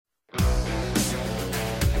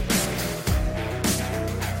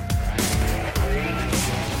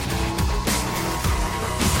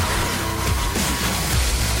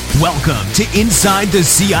Welcome to Inside the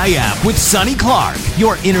CIF with Sonny Clark,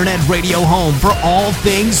 your internet radio home for all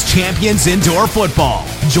things Champions Indoor Football.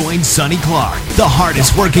 Join Sonny Clark, the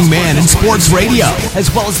hardest working man in sports radio,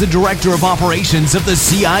 as well as the Director of Operations of the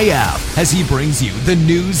CIF, as he brings you the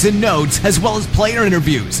news and notes, as well as player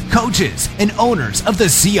interviews, coaches, and owners of the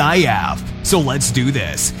CIF. So let's do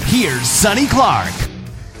this. Here's Sonny Clark.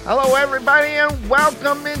 Hello, everybody, and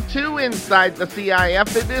welcome into Inside the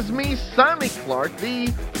CIF. It is me, Sonny Clark,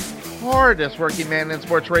 the hardest working man in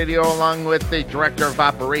sports radio, along with the Director of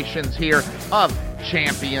Operations here of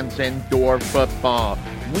Champions Indoor Football.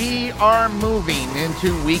 We are moving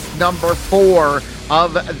into week number 4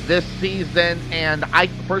 of this season, and I,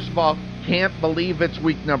 first of all, can't believe it's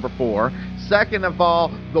week number 4. Second of all,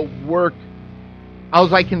 the work,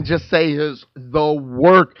 all I can just say is the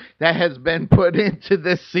work that has been put into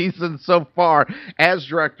this season so far as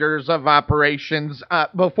directors of operations.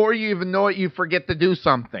 Before you even know it, you forget to do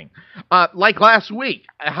something. Like last week,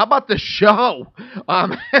 how about the show?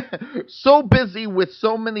 So busy with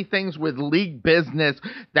so many things with league business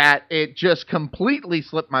that it just completely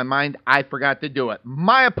slipped my mind. I forgot to do it.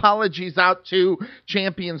 My apologies out to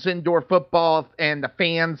Champions Indoor Football and the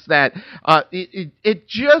fans that it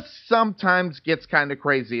just sometimes gets kind of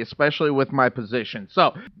crazy, especially with my position.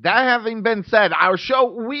 So that having been said, our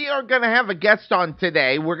show, we are going to have a guest on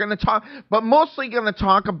today. We're going to talk, but mostly going to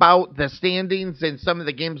talk about the standings and some of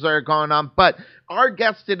the games that are going on. But our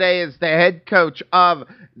guest today is the head coach of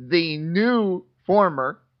the new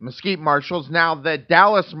former Mesquite Marshals, now the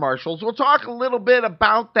Dallas Marshals. We'll talk a little bit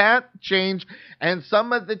about that change and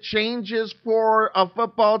some of the changes for a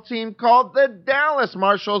football team called the Dallas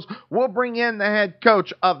Marshals. We'll bring in the head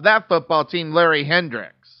coach of that football team, Larry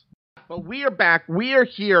Hendrix. But we are back, we are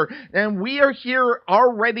here, and we are here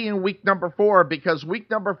already in week number 4, because week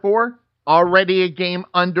number 4, already a game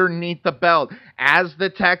underneath the belt, as the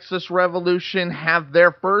Texas Revolution have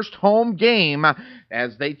their first home game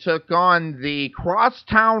as they took on the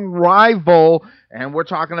crosstown rival, and we're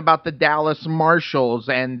talking about the Dallas Marshals,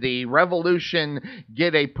 and the Revolution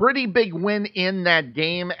get a pretty big win in that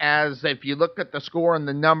game, as if you look at the score and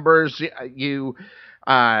the numbers, you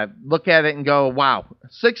look at it and go, wow,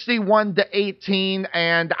 61-18,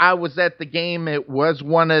 and I was at the game. It was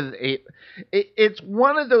it's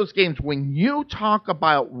one of those games when you talk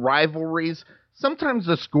about rivalries, sometimes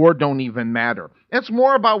the score don't even matter. It's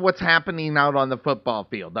more about what's happening out on the football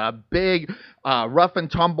field. A big rough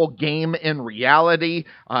and tumble game in reality,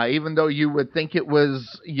 even though you would think it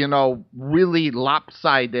was, really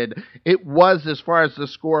lopsided, it was as far as the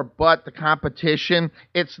score, but the competition,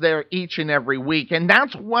 it's there each and every week. And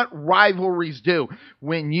that's what rivalries do.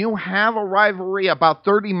 When you have a rivalry about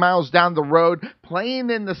 30 miles down the road, playing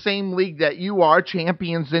in the same league that you are,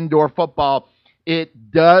 Champions Indoor Football, it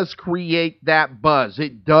does create that buzz.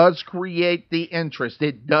 It does create the interest.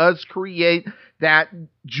 It does create that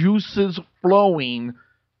juices flowing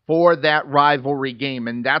for that rivalry game.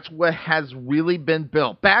 And that's what has really been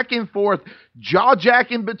built. Back and forth,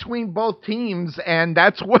 jaw-jacking between both teams, and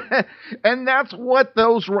that's what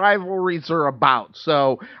those rivalries are about.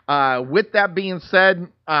 So with that being said,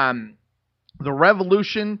 the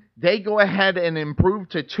Revolution, they go ahead and improve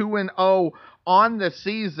to 2-0 on the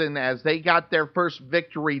season, as they got their first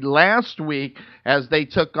victory last week as they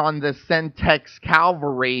took on the Centex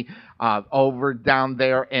Cavalry over down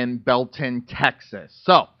there in Belton, Texas.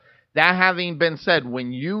 So, that having been said,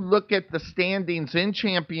 when you look at the standings in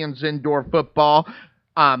Champions Indoor Football,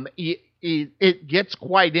 it gets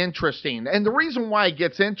quite interesting. And the reason why it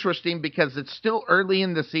gets interesting, because it's still early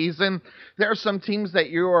in the season. There are some teams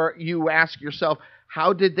that you ask yourself,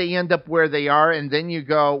 how did they end up where they are? And then you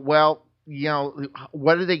go, well,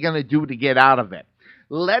 what are they going to do to get out of it?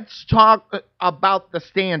 Let's talk about the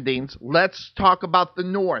standings. Let's talk about the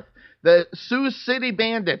North. The Sioux City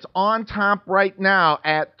Bandits on top right now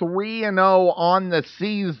at 3-0 on the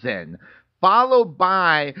season, followed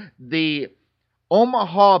by the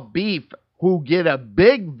Omaha Beef, who get a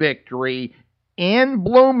big victory in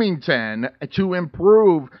Bloomington to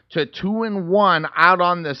improve to 2-1 out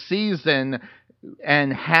on the season,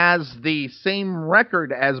 and has the same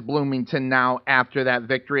record as Bloomington now after that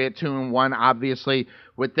victory at 2-1. Obviously,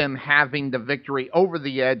 with them having the victory over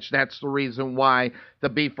the Edge, that's the reason why the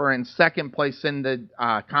Beef are in second place in the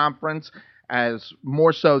conference, as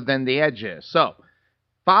more so than the Edge is. So,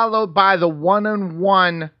 followed by the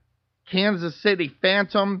 1-1 Kansas City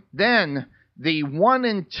Phantom, then the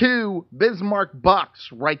 1-2 Bismarck Bucks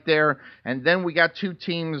right there. And then we got two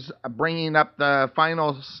teams bringing up the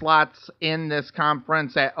final slots in this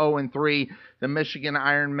conference at 0-3, the Michigan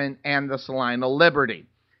Ironmen and the Salina Liberty.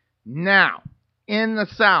 Now, in the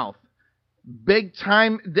South, big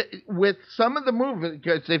time with some of the movement,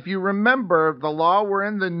 because if you remember, the Law were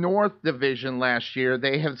in the North Division last year.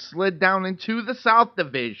 They have slid down into the South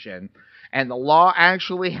Division, and the Law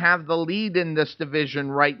actually have the lead in this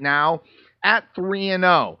division right now at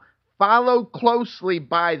 3-0, followed closely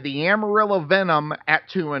by the Amarillo Venom at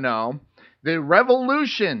 2-0. The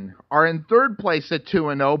Revolution are in third place at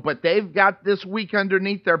 2-0, but they've got this week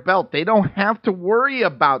underneath their belt. They don't have to worry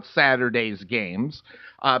about Saturday's games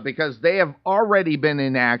because they have already been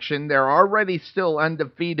in action. They're already still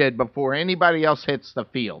undefeated before anybody else hits the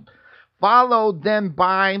field. Followed then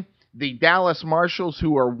by the Dallas Marshals,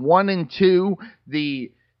 who are 1-2,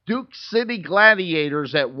 the Duke City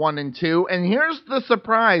Gladiators at 1-2, and here's the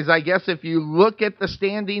surprise. I guess if you look at the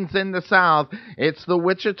standings in the South, it's the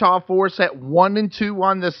Wichita Force at 1-2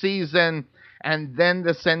 on the season, and then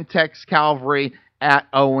the Centex Cavalry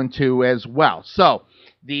at 0-2 as well. So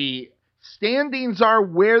the standings are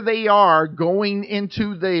where they are going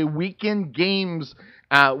into the weekend games,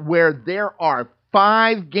 where there are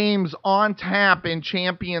 5 games on tap in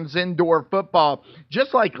Champions Indoor Football,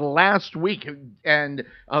 just like last week, and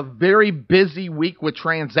a very busy week with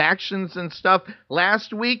transactions and stuff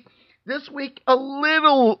last week. This week, a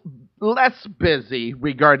little less busy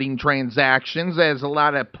regarding transactions, as a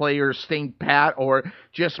lot of players stayed pat or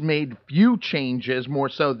just made few changes, more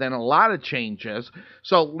so than a lot of changes.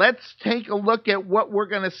 So let's take a look at what we're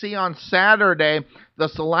going to see on Saturday. The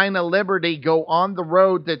Salina Liberty go on the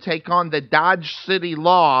road to take on the Dodge City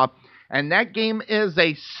Law, and that game is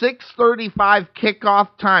a 6:35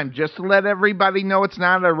 kickoff time. Just to let everybody know, it's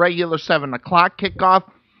not a regular 7 o'clock kickoff.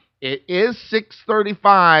 It is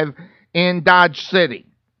 6:35 in Dodge City.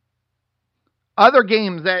 Other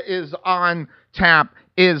games that is on tap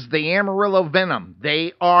is the Amarillo Venom.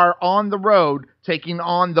 They are on the road taking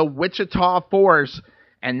on the Wichita Force,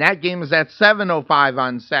 and that game is at 7:05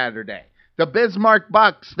 on Saturday. The Bismarck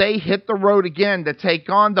Bucks, they hit the road again to take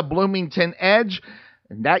on the Bloomington Edge,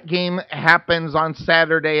 and that game happens on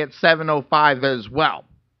Saturday at 7:05 as well.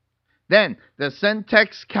 Then the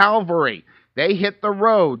Centex Cavalry, they hit the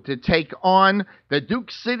road to take on the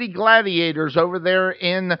Duke City Gladiators over there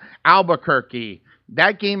in Albuquerque.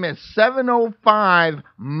 That game is 7:05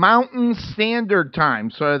 Mountain Standard Time.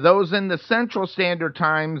 So those in the Central Standard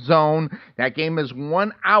Time zone, that game is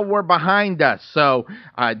 1 hour behind us. So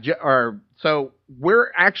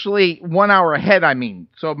we're actually 1 hour ahead,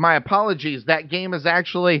 So my apologies. That game is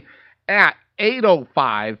actually at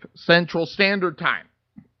 8:05 Central Standard Time.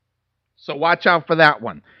 So watch out for that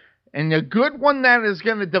one. And a good one that is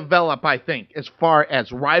going to develop, I think, as far as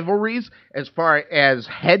rivalries, as far as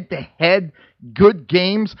head-to-head good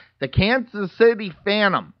games, the Kansas City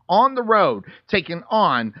Phantom on the road taking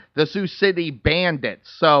on the Sioux City Bandits.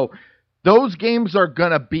 So those games are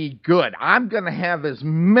going to be good. I'm going to have as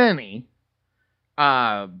many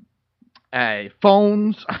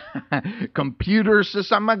phones,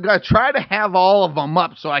 computers. I'm going to try to have all of them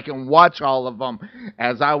up so I can watch all of them,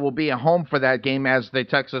 as I will be at home for that game, as the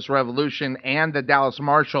Texas Revolution and the Dallas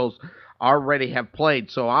Marshals already have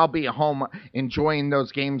played. So I'll be at home enjoying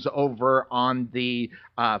those games over on the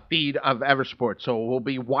feed of Eversport. So we'll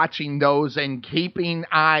be watching those and keeping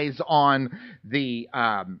eyes on the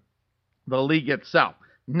league itself.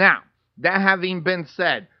 Now, that having been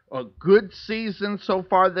said, a good season so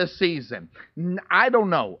far this season. I don't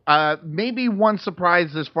know. Maybe one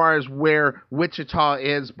surprise as far as where Wichita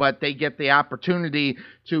is, but they get the opportunity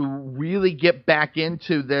to really get back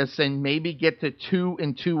into this and maybe get to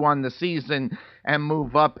 2-2 on the season and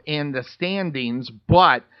move up in the standings.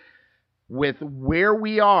 But with where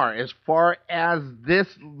we are as far as this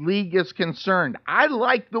league is concerned, I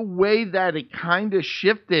like the way that it kind of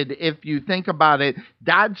shifted. If you think about it,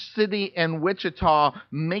 Dodge City and Wichita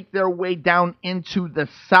make their way down into the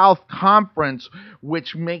South Conference,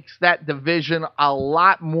 which makes that division a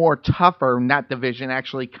lot more tougher. Not division,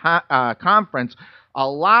 actually conference. A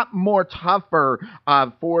lot more tougher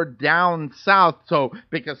for down south. So,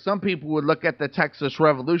 because some people would look at the Texas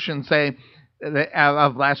Revolution and say,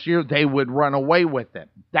 of last year, they would run away with it.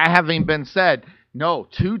 That having been said, no,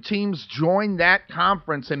 2 teams join that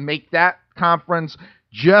conference and make that conference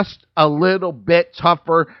just a little bit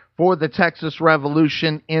tougher for the Texas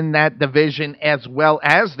Revolution in that division, as well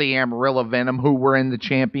as the Amarillo Venom, who were in the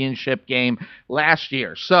championship game last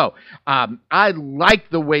year. So I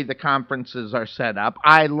like the way the conferences are set up.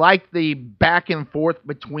 I like the back and forth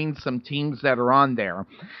between some teams that are on there.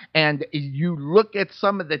 And you look at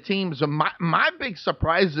some of the teams, my big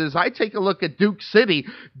surprise is I take a look at Duke City.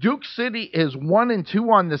 Duke City is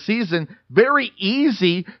 1-2 on the season. Very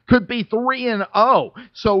easy, could be 3-0.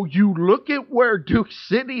 So you look at where Duke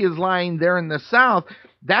City is lying there in the South,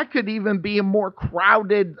 that could even be a more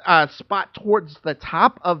crowded spot towards the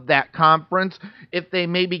top of that conference if they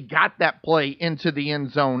maybe got that play into the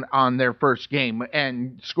end zone on their first game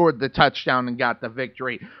and scored the touchdown and got the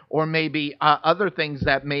victory, or maybe other things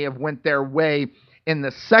that may have went their way in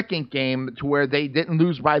the second game to where they didn't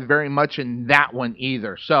lose by very much in that one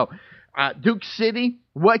either. So Duke City,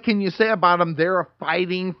 what can you say about them? They're a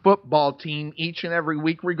fighting football team each and every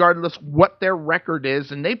week, regardless what their record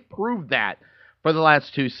is, and they've proved that for the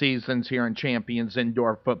last 2 seasons here in Champions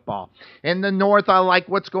Indoor Football. In the North, I like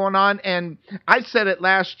what's going on, and I said it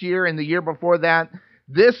last year and the year before that,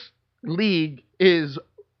 this league is,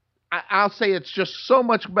 I'll say it's just so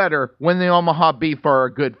much better when the Omaha Beef are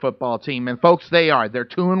a good football team. And folks, they are. They're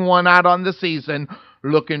 2-1 out on the season,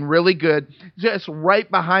 looking really good. Just right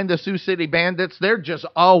behind the Sioux City Bandits. They're just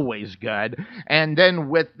always good. And then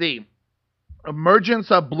with the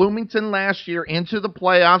emergence of Bloomington last year into the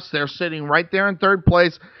playoffs, they're sitting right there in third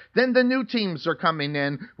place. Then the new teams are coming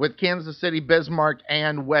in with Kansas City, Bismarck,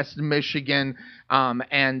 and West Michigan,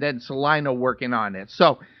 and then Salina working on it.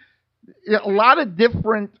 So a lot of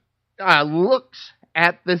different looks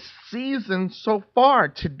at the season so far.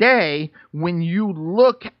 Today, when you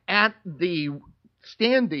look at the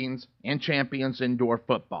standings in Champions Indoor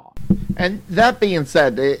Football. And that being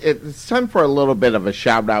said, it's time for a little bit of a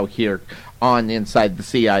shout out here on Inside the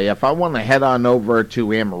CIF. I want to head on over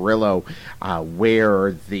to Amarillo,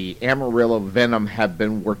 where the Amarillo Venom have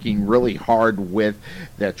been working really hard with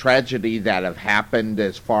the tragedy that have happened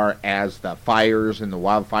as far as the fires and the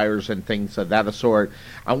wildfires and things of that sort.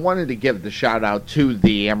 I wanted to give the shout out to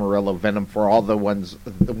the Amarillo Venom for all the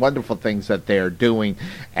wonderful things that they're doing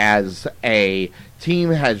as a team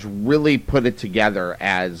has really put it together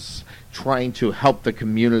as trying to help the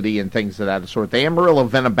community and things of that sort. The Amarillo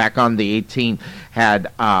Venom back on the 18th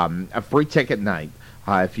had a free ticket night.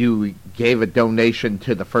 If you gave a donation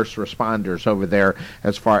to the first responders over there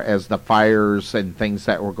as far as the fires and things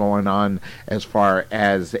that were going on as far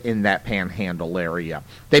as in that Panhandle area.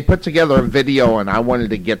 They put together a video, and I wanted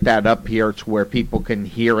to get that up here to where people can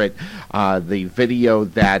hear it. The video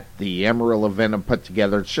that the Amarillo Venom put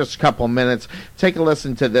together, it's just a couple minutes. Take a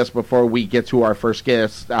listen to this before we get to our first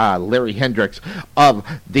guest, Larry Hendrix of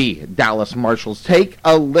the Dallas Marshals. Take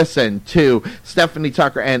a listen to Stephanie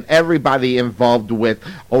Tucker and everybody involved with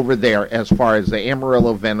over there as far as the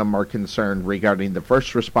Amarillo Venom are concerned regarding the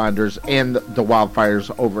first responders and the wildfires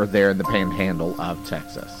over there in the Panhandle of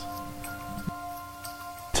Texas.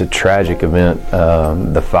 It's a tragic event,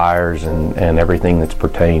 the fires and everything that's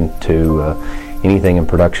pertained to anything in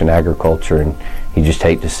production agriculture, and you just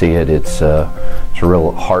hate to see it. It's a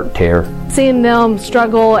real heart tear. Seeing them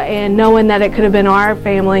struggle and knowing that it could have been our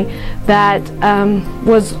family that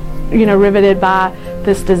was, riveted by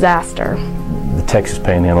this disaster. The Texas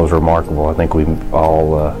Panhandle is remarkable. I think we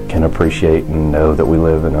all can appreciate and know that we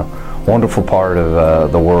live in a wonderful part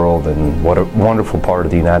of the world, and what a wonderful part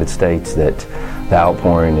of the United States that the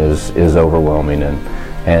outpouring is overwhelming,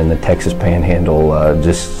 and the Texas Panhandle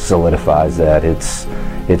just solidifies that.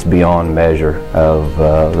 It's beyond measure of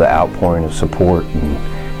the outpouring of support,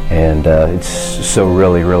 and it's so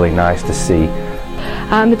really, really nice to see.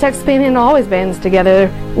 The Texas Panhandle always bands together,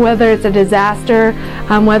 whether it's a disaster,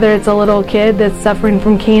 whether it's a little kid that's suffering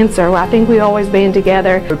from cancer. I think we always band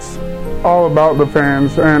together. It's all about the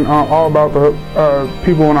fans and all about the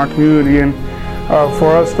people in our community, and for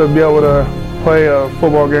us to be able to play a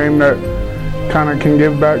football game that kind of can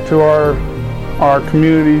give back to our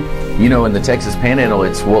community. In the Texas Panhandle,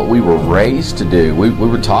 it's what we were raised to do. We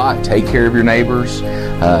were taught, take care of your neighbors,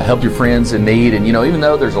 help your friends in need. And, even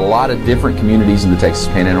though there's a lot of different communities in the Texas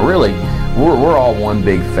Panhandle, really, we're all one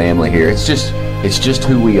big family here. It's just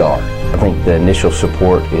who we are. I think the initial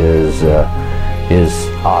support is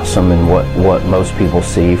awesome, and what most people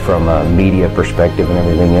see from a media perspective and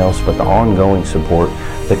everything else, but the ongoing support,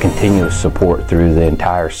 the continuous support through the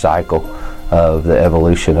entire cycle of the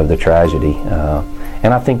evolution of the tragedy.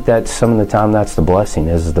 And I think that's some of the time that's the blessing,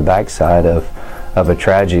 is the backside of a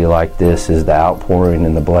tragedy like this is the outpouring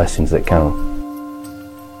and the blessings that come.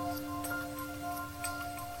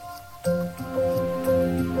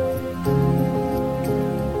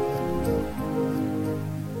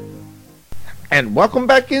 And welcome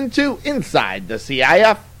back into Inside the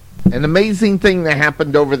CIF. An amazing thing that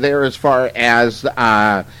happened over there as far as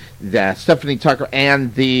the Stephanie Tucker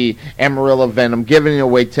and the Amarillo Venom giving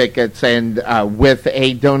away tickets and with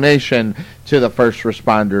a donation to the first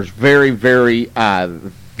responders. Very, very,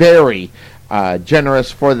 very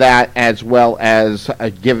generous for that, as well as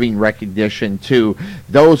giving recognition to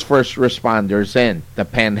those first responders in the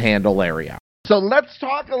Panhandle area. So let's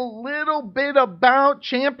talk a little bit about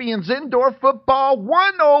Champions Indoor Football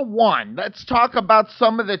 101. Let's talk about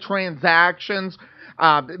some of the transactions.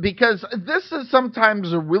 Because this is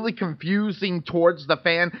sometimes really confusing towards the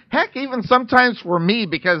fan. Heck, even sometimes for me,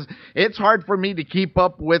 because it's hard for me to keep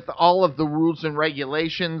up with all of the rules and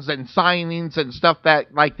regulations and signings and stuff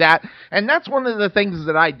like that. And that's one of the things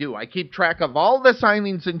that I do. I keep track of all the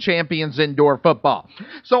signings in Champions Indoor Football.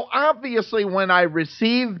 So obviously, when I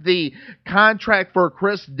receive the contract for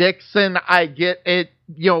Chris Dixon, I get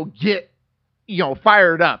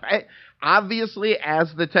fired up. Obviously,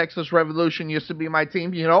 as the Texas Revolution used to be my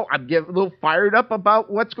team, I'm getting a little fired up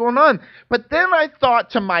about what's going on. But then I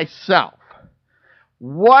thought to myself,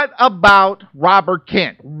 what about Robert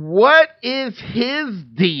Kent? What is his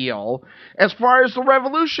deal as far as the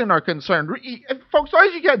Revolution are concerned? Folks,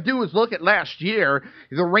 all you got to do is look at last year,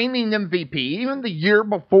 the reigning MVP. Even the year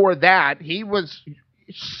before that, he was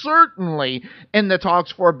certainly in the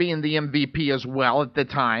talks for being the MVP as well at the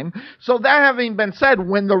time. So that having been said,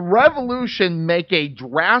 when the Revolution make a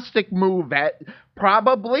drastic move at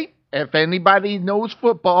probably, if anybody knows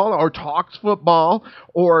football or talks football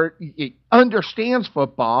or understands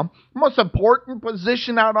football, most important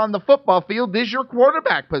position out on the football field is your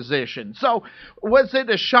quarterback position. So was it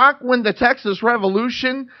a shock when the Texas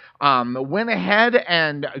Revolution went ahead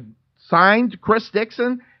and signed Chris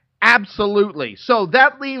Dixon? Absolutely. So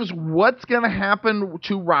that leaves what's going to happen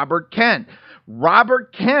to Robert Kent.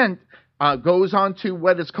 Robert Kent goes on to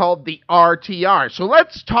what is called the RTR. So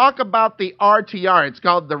let's talk about the RTR. It's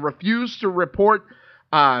called the Refuse to Report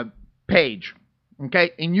page.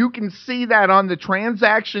 Okay, and you can see that on the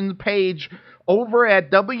transaction page over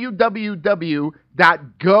at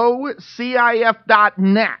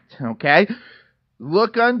www.gocif.net. Okay.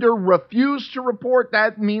 Look under refuse to report.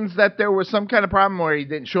 That means that there was some kind of problem where he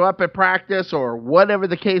didn't show up at practice or whatever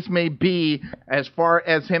the case may be as far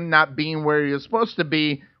as him not being where he was supposed to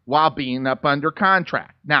be while being up under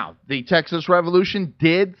contract. Now, the Texas Revolution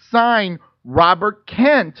did sign Robert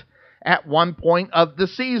Kent at one point of the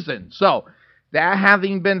season. So, that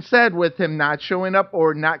having been said, with him not showing up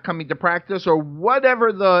or not coming to practice or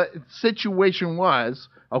whatever the situation was,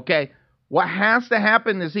 okay, what has to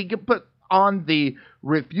happen is he can put on the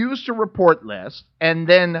refuse to report list, and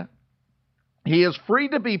then he is free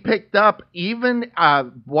to be picked up even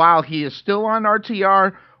while he is still on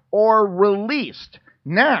RTR or released.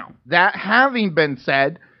 Now, that having been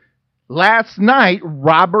said, last night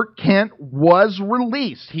Robert Kent was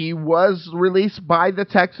released. He was released by the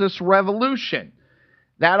Texas Revolution.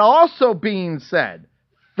 That also being said,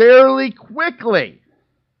 fairly quickly,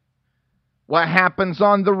 what happens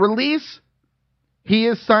on the release? He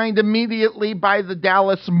is signed immediately by the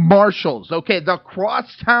Dallas Marshals. Okay, the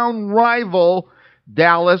crosstown rival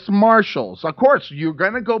Dallas Marshals. Of course, you're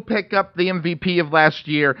going to go pick up the MVP of last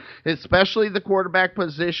year, especially the quarterback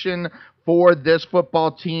position for this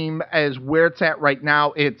football team as where it's at right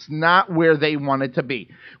now. It's not where they want it to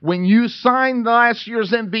be. When you sign last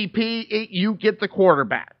year's MVP, you get the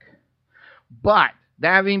quarterback. But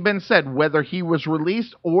that having been said, whether he was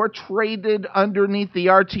released or traded underneath the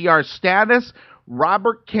RTR status,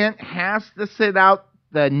 Robert Kent has to sit out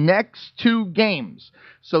the next 2 games.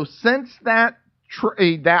 So since that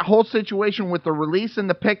whole situation with the release and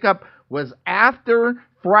the pickup was after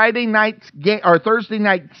Thursday night's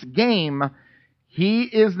game, he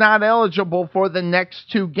is not eligible for the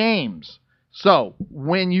next 2 games. So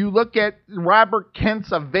when you look at Robert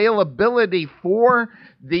Kent's availability for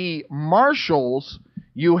the Marshals,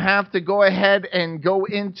 you have to go ahead and go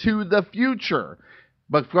into the future.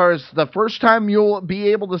 Because the first time you'll be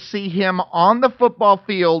able to see him on the football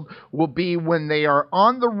field will be when they are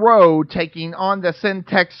on the road taking on the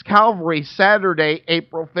Syntex Cavalry Saturday,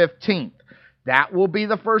 April 15th. That will be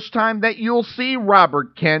the first time that you'll see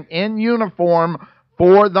Robert Kent in uniform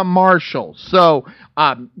for the Marshals. So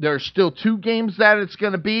there's still 2 games that it's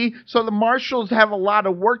going to be. So the Marshals have a lot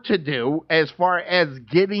of work to do as far as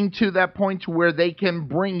getting to that point to where they can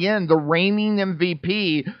bring in the reigning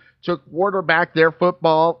MVP to quarterback their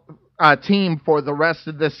football team for the rest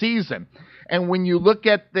of the season. And when you look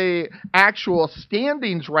at the actual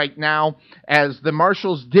standings right now, as the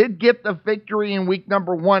Marshals did get the victory in week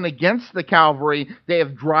number 1 against the Cavalry, they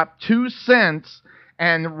have dropped 2 cents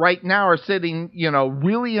and right now are sitting,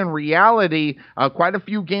 really in reality, quite a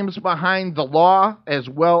few games behind the Law as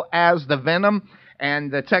well as the Venom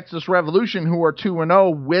and the Texas Revolution, who are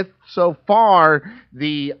 2-0 with so far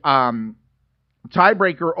the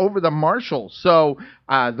tiebreaker over the Marshals. So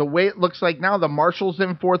the way it looks like now, the Marshals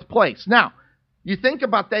in 4th place. Now, you think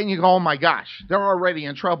about that and you go, oh my gosh, they're already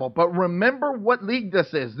in trouble. But remember what league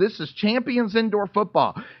this is. This is Champions Indoor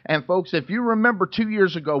Football. And folks, if you remember 2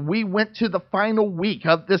 years ago, we went to the final week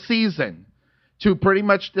of the season to pretty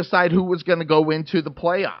much decide who was going to go into the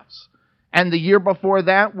playoffs. And the year before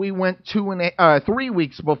that, we went 3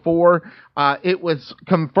 weeks before it was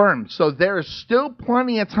confirmed. So there's still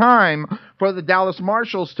plenty of time for the Dallas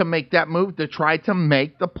Marshals to make that move to try to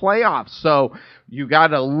make the playoffs. So you got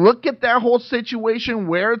to look at that whole situation,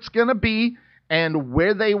 where it's going to be and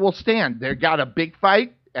where they will stand. They got a big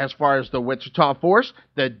fight as far as the Wichita Force,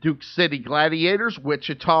 the Duke City Gladiators,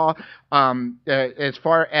 Wichita, as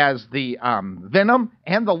far as the Venom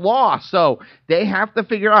and the Law. So they have to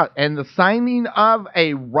figure out. And the signing of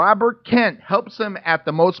a Robert Kent helps them at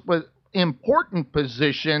the most important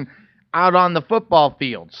position out on the football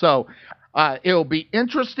field. So it'll be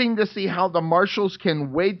interesting to see how the Marshals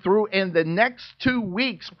can wade through. And the next 2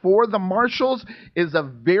 weeks for the Marshals is a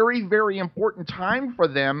very, very important time for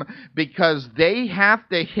them, because they have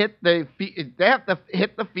to hit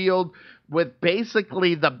the field with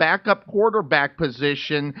basically the backup quarterback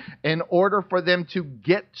position in order for them to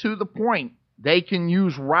get to the point they can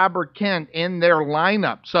use Robert Kent in their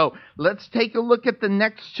lineup. So let's take a look at the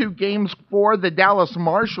next 2 games for the Dallas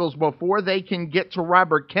Marshals before they can get to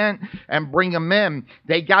Robert Kent and bring him in.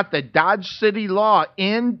 They got the Dodge City Law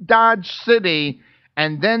in Dodge City,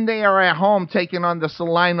 and then they are at home taking on the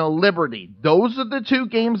Salina Liberty. Those are the 2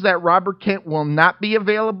 games that Robert Kent will not be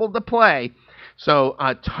available to play. So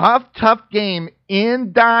a tough game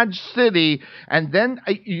in Dodge City. And then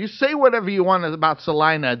you say whatever you want about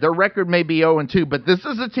Salina. Their record may be 0-2, but this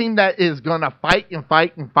is a team that is going to fight and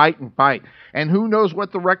fight and fight and fight. And who knows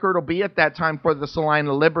what the record will be at that time for the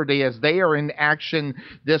Salina Liberty, as they are in action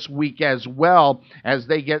this week as well, as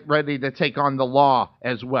they get ready to take on the Law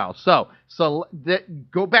as well. So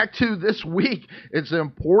go back to this week. It's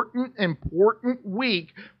an important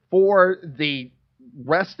week for the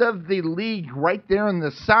rest of the league right there in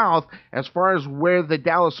the South, as far as where the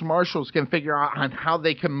Dallas Marshals can figure out on how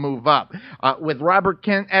they can move up. With Robert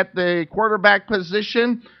Kent at the quarterback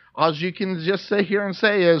position, all you can just sit here and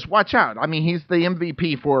say is, watch out. I mean, he's the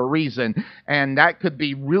MVP for a reason, and that could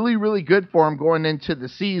be really, really good for him going into the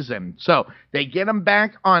season. So they get him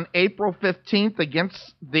back on April 15th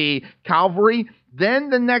against the Cavalry. Then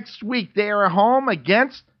the next week, they are home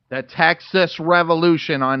against the Texas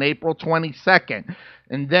Revolution on April 22nd.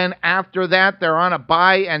 And then after that, they're on a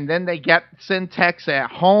bye, and then they get Syntex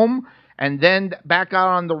at home, and then back out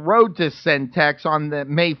on the road to Syntex on the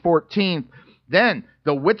May 14th. Then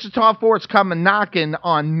the Wichita Force coming knocking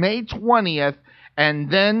on May 20th,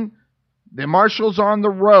 and then the Marshals on the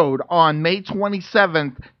road on May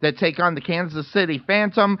 27th to take on the Kansas City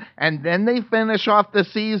Phantom, and then they finish off the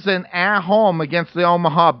season at home against the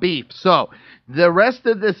Omaha Beef. So the rest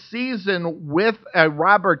of the season with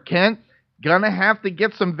Robert Kent, gonna have to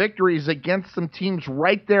get some victories against some teams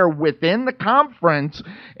right there within the conference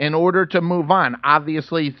in order to move on.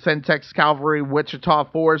 Obviously, Syntex Cavalry, Wichita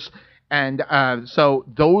Force, and so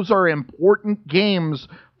those are important games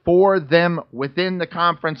for them within the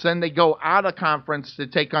conference. Then they go out of conference to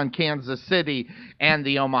take on Kansas City and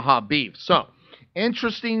the Omaha Beef. So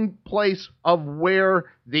interesting place of where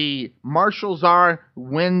the Marshals are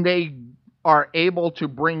when they are able to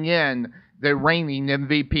bring in the reigning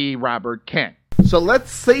MVP, Robert Kent. So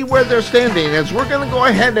let's see where they're standing, as we're going to go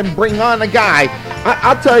ahead and bring on a guy.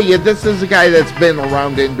 I'll tell you, this is a guy that's been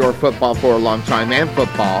around indoor football for a long time, and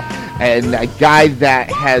football, and a guy that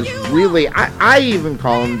has really, I even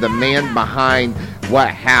call him the man behind what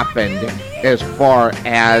happened as far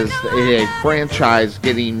as a franchise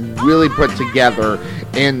getting really put together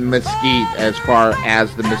in Mesquite, as far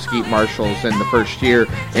as the Mesquite Marshals in the first year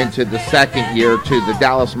into the second year to the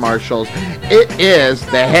Dallas Marshals. It is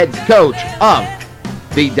the head coach of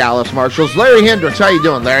the Dallas Marshals, Larry Hendrix. How you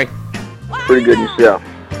doing, Larry? Pretty good yourself.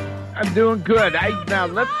 I'm doing good. Now,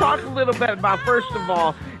 let's talk a little bit about, first of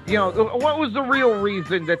all, what was the real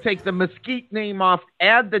reason to take the Mesquite name off,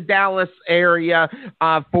 add the Dallas area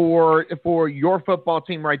for your football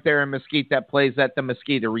team right there in Mesquite that plays at the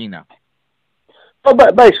Mesquite Arena? Well,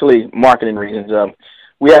 but basically, marketing reasons.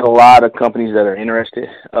 We have a lot of companies that are interested,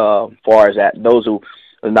 as far as that. Those who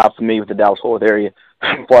are not familiar with the Dallas-Fort Worth area,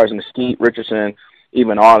 as far as Mesquite, Richardson,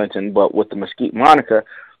 even Arlington, but with the Mesquite moniker,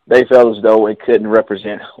 they felt as though it couldn't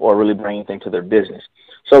represent or really bring anything to their business.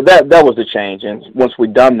 So that was the change. And once we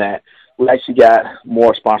done that, we actually got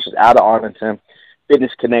more sponsors out of Arlington,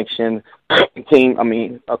 Fitness Connection,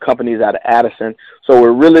 companies out of Addison. So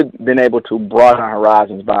we're really been able to broaden our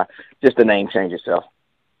horizons by just the name change itself.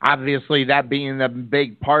 obviously that being a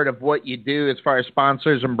big part of what you do as far as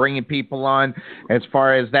sponsors and bringing people on, as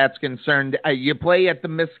far as that's concerned. You play at the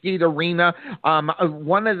Mesquite Arena.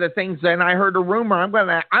 One of the things, and I heard a rumor,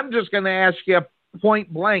 I'm just going to ask you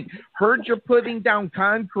point blank, heard you're putting down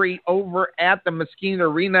concrete over at the Mesquite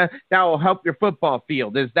Arena that will help your football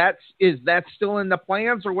field. Is that still in the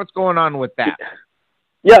plans, or what's going on with that?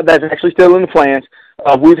 Yeah, that's actually still in the plans.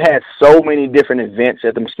 We've had so many different events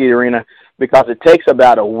at the Mesquite Arena because it takes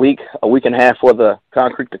about a week and a half for the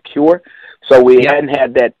concrete to cure. So we hadn't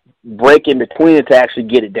had that break in between it to actually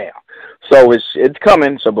get it down. So it's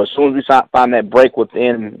coming. So, but as soon as we find that break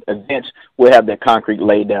within events, we'll have that concrete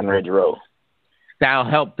laid down ready to roll. That'll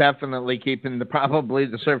help definitely keeping probably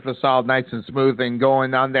the surface all nice and smooth and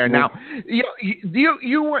going on there. Now,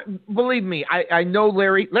 you believe me, I know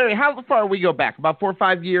Larry. Larry, how far we go back? About 4 or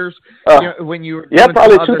 5 years when you were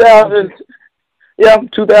probably 2000. Yeah,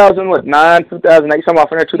 2009, 2008, something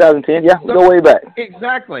off in there, 2010. Yeah, we go way back.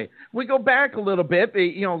 Exactly. We go back a little bit,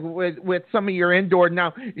 with some of your indoor.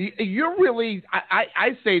 Now, you're really,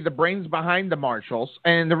 I say, the brains behind the Marshals,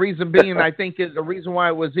 and the reason being, I think, is the reason why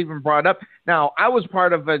it was even brought up. Now, I was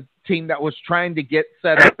part of a team that was trying to get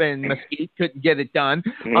set up in Mesquite, couldn't get it done.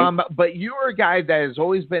 But you're a guy that has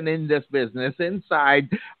always been in this business, inside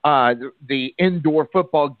the indoor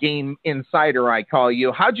football game insider, I call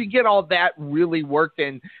you. How'd you get all that really worked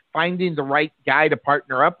and finding the right guy to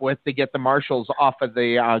partner up with to get the Marshals off of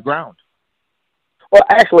the ground? Well,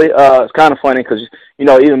 actually, it's kind of funny because,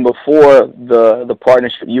 even before the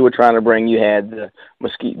partnership you were trying to bring, you had the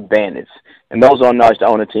Mesquite Bandits. And those on us to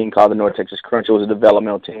own a team called the North Texas Crunch. It was a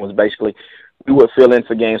developmental team. It was basically, we would fill in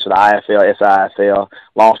for games for the IFL, SIFL,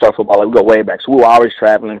 Lone Star football. We go way back. So we were always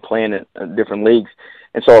traveling, playing in different leagues.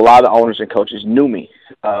 And so a lot of the owners and coaches knew me.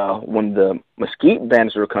 When the Mesquite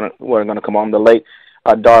Bandits were going to come on, the late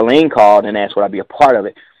Darlene called and asked would I be a part of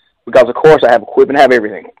it. Because, of course, I have equipment, I have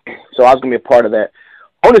everything. So I was going to be a part of that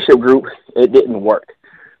ownership group. It didn't work.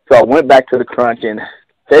 So I went back to the Crunch in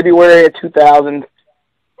February of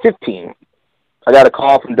 2015. I got a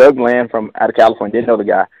call from Doug Bland from out of California. Didn't know the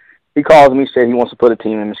guy. He calls me, said he wants to put a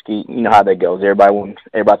team in Mesquite. You know how that goes. Everybody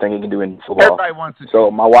thinks he can do it in football. Everybody wants to.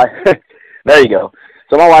 So my wife, there you go.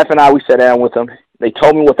 So my wife and I, we sat down with them. They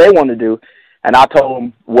told me what they wanted to do, and I told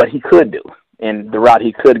them what he could do and the route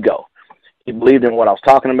he could go. He believed in what I was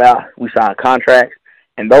talking about. We signed contracts,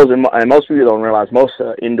 and most people don't realize most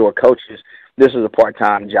indoor coaches, this is a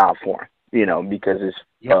part-time job for them, because it's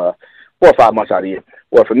 4 or 5 months out of the year.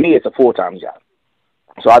 Well, for me, it's a full-time job.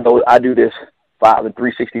 So I do this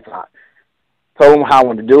 365. Told them how I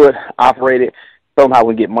wanted to do it, operate it, told them how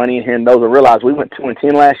we get money in here, and those will realize we went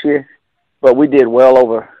 2-10 last year, but we did well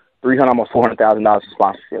over $300,000, almost $400,000 in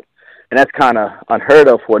sponsorship. And that's kind of unheard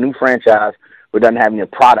of for a new franchise who doesn't have any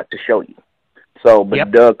product to show you. So, but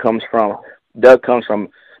Doug comes from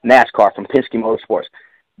NASCAR, from Penske Motorsports.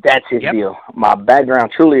 That's his deal. My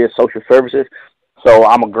background truly is social services, so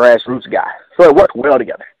I'm a grassroots guy. So it works well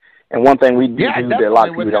together. And one thing we do that a lot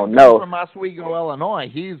of people don't know. From Oswego, Illinois,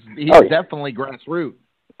 he's definitely grassroots.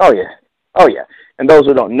 Oh yeah. And those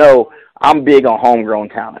who don't know, I'm big on homegrown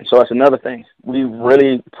talent. So that's another thing. We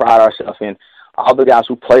really pride ourselves in all the guys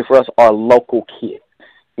who play for us are local kids.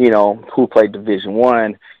 Who play Division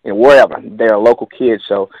I and wherever. They're local kids,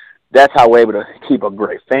 so that's how we're able to keep a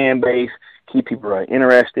great fan base, keep people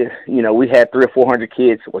interested. We had 300 or 400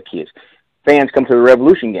 fans come to the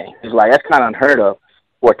Revolution game. It's like, that's kind of unheard of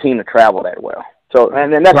for a team to travel that well. So,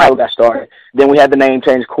 and then that's how we got started. Then we had the name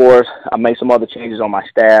change course. I made some other changes on my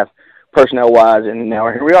staff, personnel-wise, and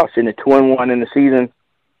now here we are, sitting at 2-1 in the season,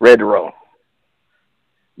 ready to roll.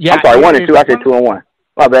 Yeah, I'm sorry, 1-2. I said 2-1.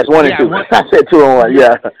 My bad, 1-2. I said 2-1.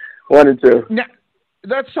 Yeah, 1-2. Now,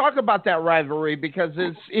 let's talk about that rivalry because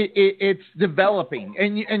it's developing,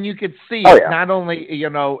 and you could see it not only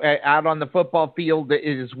out on the football field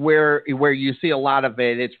is where you see a lot of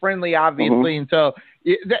it. It's friendly, obviously, until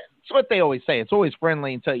that's what they always say. It's always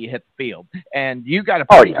friendly until you hit the field, and you got a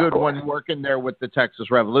pretty good one working there with the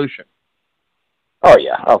Texas Revolution. Oh,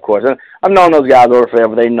 yeah, of course. I've known those guys over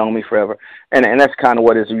forever. They've known me forever. And that's kind of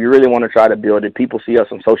what it is. You really want to try to build it. People see us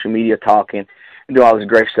on social media talking and do all this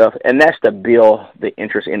great stuff. And that's to build the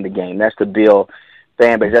interest in the game. That's to build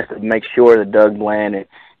fan base. That's to make sure that Doug Bland and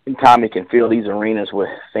Tommy can fill these arenas with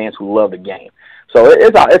fans who love the game. So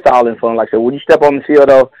it's all in fun. Like I said, when you step on the field,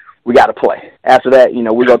 though, we got to play. After that,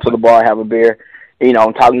 we go to the bar, have a beer, and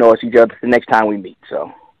talk noise to each other the next time we meet.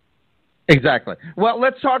 So. Exactly. Well,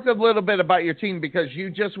 let's talk a little bit about your team because you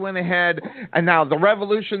just went ahead, and now the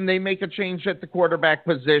Revolution, they make a change at the quarterback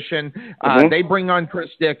position. They bring on Chris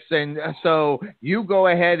Dixon. So you go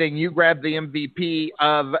ahead and you grab the MVP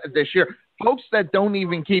of this year. folks that don't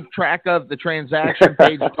even keep track of the transaction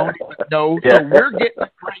page don't even know. So we're getting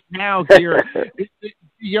it right now here.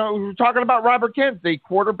 We're talking about Robert Kent, the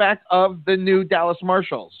quarterback of the new Dallas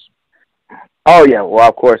Marshals. Oh, yeah. Well,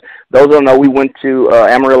 of course. Those who don't know, we went to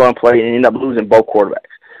Amarillo and played and ended up losing both quarterbacks.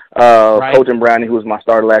 Coach Brownie, who was my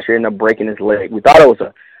starter last year, ended up breaking his leg. We thought it was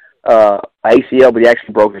a ACL, but he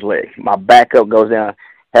actually broke his leg. My backup goes down,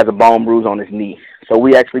 has a bone bruise on his knee. So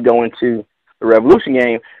we actually go into the Revolution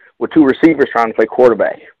game with two receivers trying to play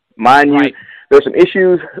quarterback. Mind you, there's some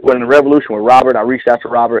issues in the Revolution with Robert. I reached out to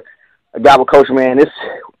Robert. I got with Coach Man.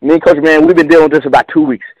 Me and Coach Man, we've been dealing with this about 2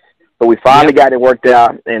 weeks. So we finally got it worked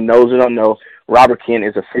out, and those who don't know, Robert Kent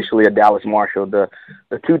is officially a Dallas Marshal, the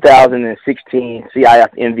 2016 CIF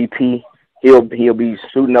MVP. He'll be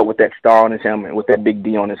suiting up with that star on his helmet, with that big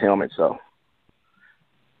D on his helmet. So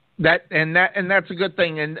that's a good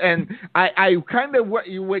thing. And I kind of what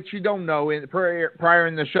you don't know prior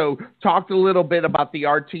in the show talked a little bit about the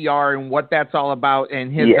RTR and what that's all about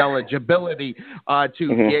and his eligibility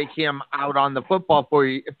to get him out on the football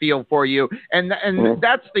field for you. And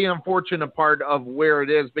that's the unfortunate part of where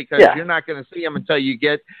it is, because you're not going to see him until you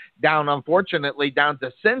get down, unfortunately, down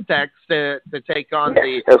to Syntex to take on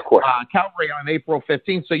the Calvary on April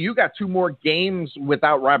 15th. So you got 2 more games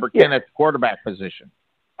without Robert Kent at the quarterback position.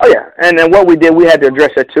 Oh, yeah. And then what we did, we had to address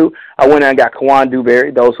that, too. I went and got Kawan Dewberry.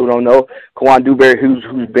 Those who don't know, Kawan Dewberry, who's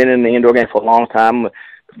been in the indoor game for a long time. You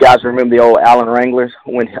guys remember the old Allen Wranglers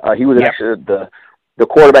when he was actually the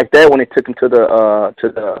quarterback there when they took him to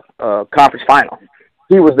the conference final.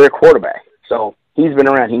 He was their quarterback. So he's been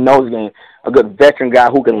around. He knows the game. A good veteran guy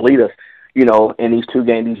who can lead us, in these 2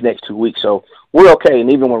 games, these next 2 weeks. So we're okay.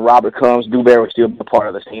 And even when Robert comes, Dewberry will still be a part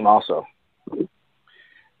of the team also.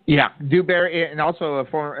 Yeah, Dewberry, and also a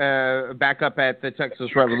former backup at the Texas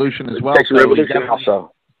Revolution as well. Texas Revolution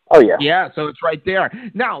also. Oh, yeah. Yeah, so it's right there.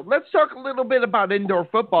 Now, let's talk a little bit about indoor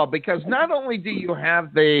football, because not only do you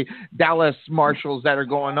have the Dallas Marshals that are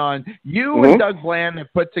going on, you and Doug Bland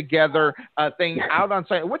have put together a thing out on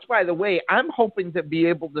site, which, by the way, I'm hoping to be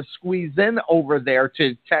able to squeeze in over there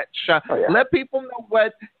to touch, let people know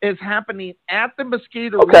what is happening at the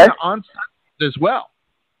Mesquite Arena on Sundays as well.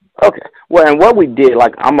 Okay. Well, and what we did,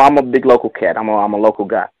 I'm a big local cat. I'm a local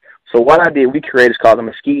guy. So what I did, we created is called the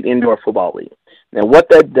Mesquite Indoor Football League. Now, what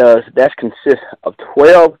that does, that consists of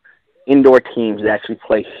 12 indoor teams that actually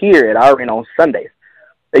play here at our arena on Sundays.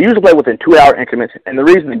 They usually play within 2-hour increments, and the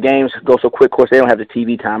reason the games go so quick, of course, they don't have the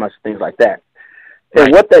TV time and things like that.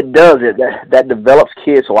 And what that does is that develops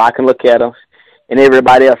kids so I can look at them, and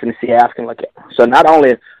everybody else in the CIF can look at them. So not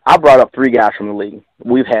only, I brought up 3 guys from the league.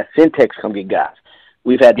 We've had Syntex come get guys.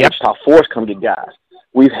 We've had Wichita Force come get guys.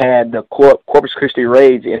 We've had the Corpus Christi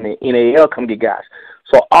Raids in the NAL come get guys.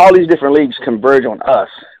 So all these different leagues converge on us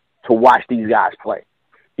to watch these guys play.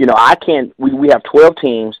 I can't – we have 12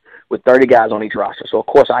 teams with 30 guys on each roster. So, of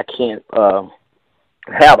course, I can't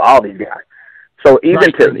have all these guys. So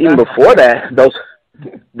even before that,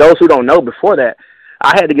 those who don't know, before that,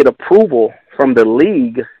 I had to get approval from the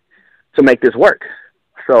league to make this work.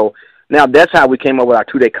 So now that's how we came up with our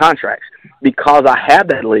 2-day contracts. Because I have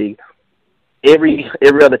that league, every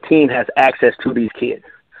other team has access to these kids,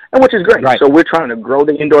 and which is great. Right. So we're trying to grow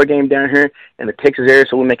the indoor game down here in the Texas area,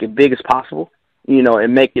 so we make it big as possible,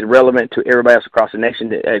 and make it relevant to everybody else across the nation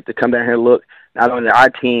to come down here and look, not only our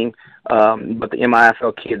team, but the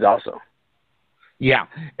MIFL kids also. Yeah,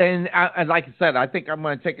 and like I said, I think I'm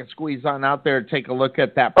going to take a squeeze on out there and take a look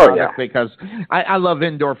at that product because I love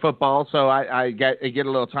indoor football, so I get a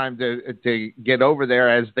little time to get over there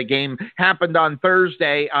as the game happened on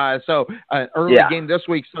Thursday, so early game this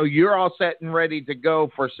week. So you're all set and ready to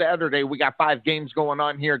go for Saturday. We got 5 games going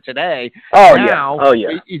on here today.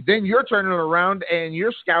 Then you're turning around and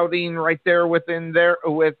you're scouting right there within there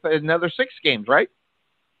with another 6 games, right?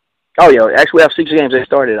 Oh, yeah. Actually, we have 6 games. They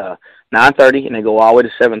started 9:30, and they go all the way to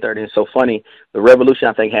 7:30. It's so funny. The Revolution,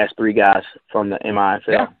 I think, has 3 guys from the MIFL.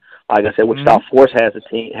 Yeah. Like I said, Wichita Force has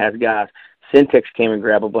guys. Syntex came and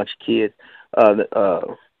grabbed a bunch of kids.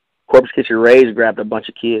 Corpus Christi Rays grabbed a bunch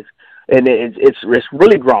of kids. And it's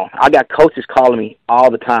really grown. I got coaches calling me all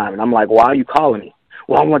the time, and I'm like, why are you calling me?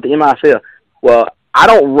 Well, I want the MIFL. Well, I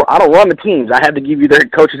don't run the teams. I have to give you their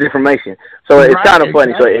coaches' information. So it's kind of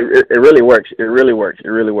funny. So it really works. It really works.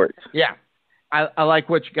 Yeah. I like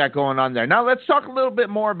what you got going on there. Now let's talk a little bit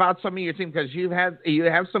more about some of your team, because you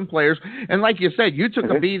have some players, and like you said, you took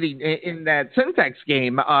a beating in that Syntax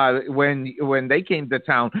game when they came to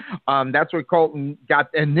town. That's where Colton got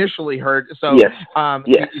initially hurt. So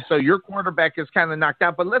so your quarterback is kind of knocked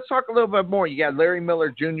out. But let's talk a little bit more. You got Larry Miller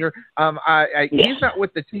Jr. He's not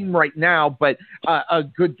with the team right now, but a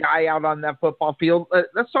good guy out on that football field.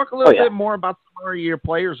 Let's talk a little bit more about some of your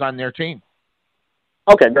players on their team.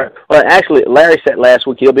 Okay, great. Well, actually, Larry said last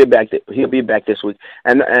week he'll be back this week,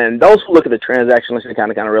 and those who look at the transaction list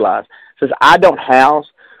kind of realize, since I don't house,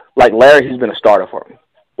 like Larry, he's been a starter for me.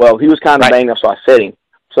 Well, he was kind of banged up, so I set him,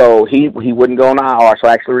 so he wouldn't go on IR, so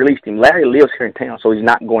I actually released him. Larry lives here in town, so he's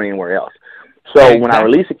not going anywhere else. So when I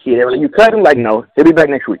release a kid, everything, you cut him, like, no, he'll be back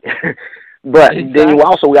next week. But then we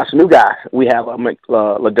got some new guys. We have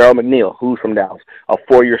Ladero McNeil, who's from Dallas, a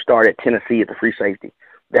 4-year starter at Tennessee at the free safety.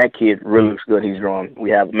 That kid really looks good. He's growing. We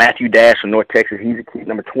have Matthew Dash from North Texas. He's a kid,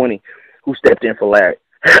 number 20, who stepped in for Larry.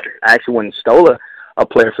 I actually went and stole a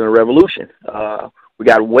player from the Revolution. We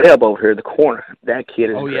got Webb over here in the corner. That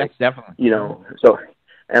kid is great. Yes, definitely. You know, so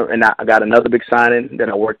and I got another big signing that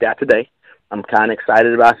I worked out today. I'm kind of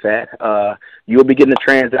excited about that. You'll be getting the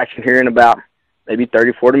transaction here in about maybe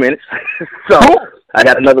 30, 40 minutes. So I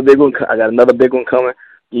got another big one. Coming.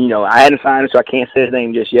 You know, I hadn't signed it, so I can't say his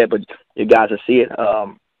name just yet, but you guys will see it.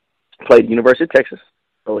 Played University of Texas,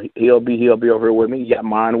 so he'll be over here with me. You got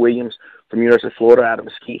Mon Williams from University of Florida out of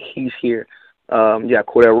Mesquite. He's here. You got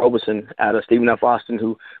Cordell Robeson out of Stephen F. Austin,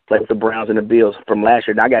 who played with the Browns and the Bills from last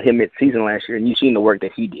year. And I got him mid-season last year, and you've seen the work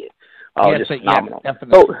that he did. Just phenomenal. Yeah,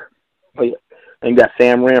 definitely. And you got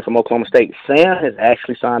Sam Wren from Oklahoma State. Sam has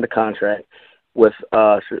actually signed a contract with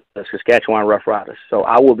Saskatchewan Roughriders, so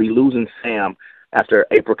I will be losing Sam after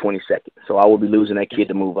April 22nd. So I will be losing that kid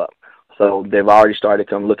to move up. So they've already started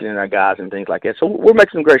looking at our guys and things like that. So we're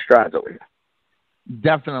making some great strides over here.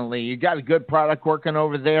 Definitely. You got a good product working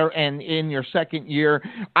over there, and in your second year,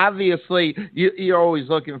 obviously, you're always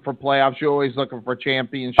looking for playoffs. You're always looking for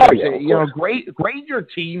championships. Oh, yeah, you know, grade your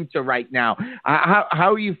team to right now.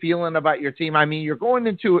 How are you feeling about your team? I mean, you're going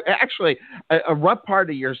into actually a rough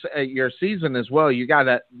part of your season as well. You got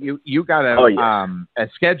a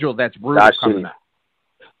schedule that's brutal coming up.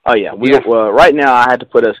 Oh yeah, right now I had to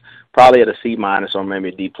put us probably at a C- or maybe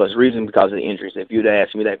a D+. Reason because of the injuries. If you'd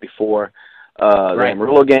asked me that before the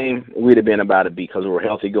Amarillo game, we'd have been about a B because we were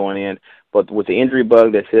healthy going in. But with the injury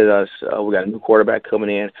bug that's hit us, we got a new quarterback coming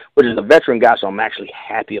in, which is a veteran guy, so I'm actually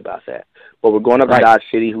happy about that. But we're going up to Dodge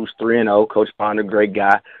City, who's 3-0. Coach Ponder, great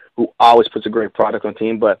guy, who always puts a great product on the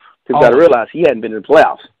team. But people got to realize he hadn't been in the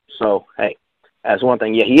playoffs. So hey, that's one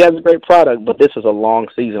thing. Yeah, he has a great product, but this is a long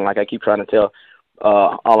season. Like I keep trying to tell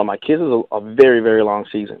all of my kids, is a very, very long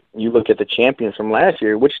season. You look at the champions from last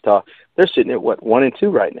year, Wichita, they're sitting at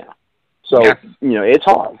 1-2 right now. So, you know, it's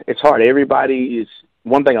hard. It's hard. Everybody is,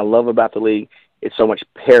 one thing I love about the league, it's so much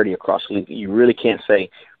parity across the league. You really can't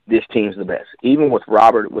say this team's the best. Even with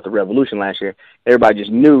Robert, with the Revolution last year, everybody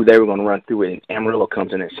just knew they were going to run through it, and Amarillo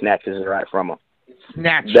comes in and snatches it right from them.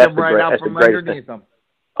 Snatches them right out from underneath them.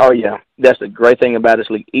 Oh, yeah. That's the great thing about this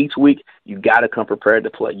league. Each week, you got to come prepared to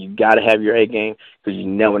play. You got to have your A game because you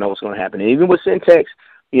never know what's going to happen. And even with Syntax,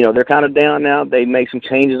 you know, they're kind of down now. They make some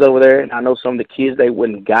changes over there. And I know some of the kids they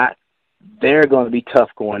wouldn't got, they're going to be tough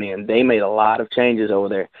going in. They made a lot of changes over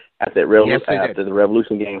there after the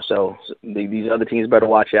Revolution game. So these other teams better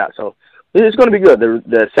watch out. So it's going to be good.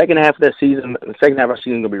 The second half of our season is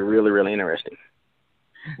going to be really, really interesting.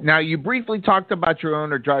 Now, you briefly talked about your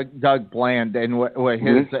owner, Doug Bland, and what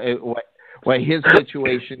his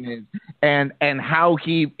situation is, and how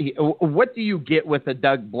what do you get with a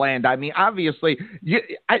Doug Bland? I mean, obviously,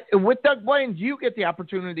 with Doug Bland, you get the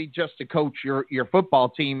opportunity just to coach your football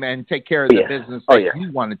team and take care of the business that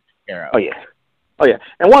you want to take care of. Oh yeah.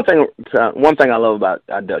 And one thing I love about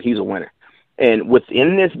Doug, he's a winner. And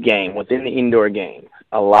within this game, within the indoor game,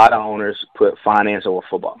 a lot of owners put finance over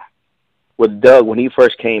football. With Doug, when he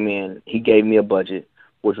first came in, he gave me a budget,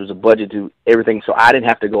 which was a budget to everything. So I didn't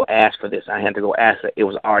have to go ask for this. I had to go ask it. It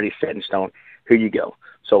was already set in stone. Here you go.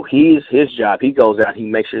 So his job, he goes out, he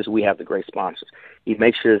makes sure we have the great sponsors. He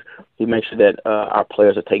makes sure that our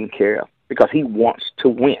players are taken care of because he wants to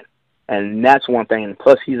win. And that's one thing. And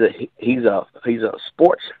plus, he's a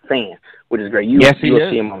sports fan, which is great. You'll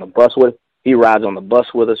see him on the bus with us. He rides on the bus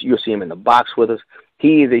with us. You'll see him in the box with us.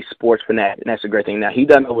 He is a sports fanatic, and that's a great thing. Now, he's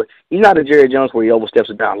not a Jerry Jones where he oversteps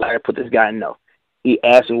it down. Larry, put this guy in. No. He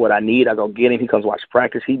asks me what I need. I go get him. He comes watch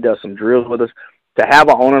practice. He does some drills with us. To have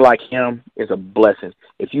an owner like him is a blessing.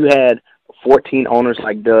 If you had 14 owners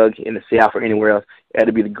like Doug in the CIF or anywhere else,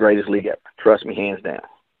 that'd be the greatest league ever. Trust me, hands down.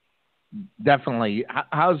 Definitely.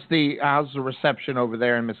 How's the reception over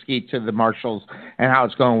there in Mesquite to the Marshals and how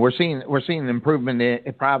it's going? We're seeing improvement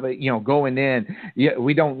in probably, going in.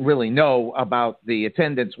 We don't really know about the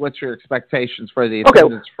attendance. What's your expectations for the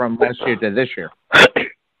attendance from last year to this year?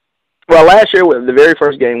 Well, last year, the very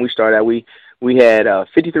first game we started out, we had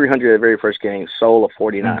 5,300 at the very first game, sold of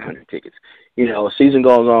 4,900 tickets. Season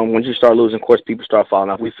goes on. Once you start losing, of course, people start falling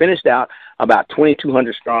off. We finished out about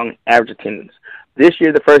 2,200 strong average attendance. This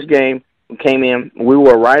year, the first game we came in, we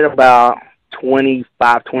were right about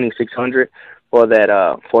 2,600 for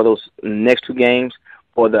that for those next two games.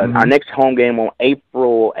 For our next home game on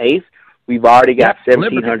April 8th, we've already got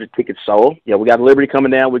 1,700 tickets sold. Yeah, we got Liberty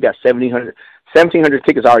coming down. We got 1,700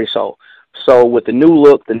 tickets already sold. So with the new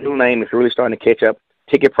look, the new name, it's really starting to catch up.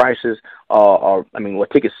 Ticket prices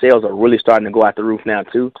ticket sales are really starting to go out the roof now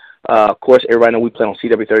too. Of course, everybody knows we play on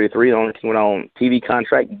CW33, the only team on TV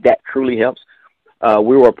contract. That truly helps.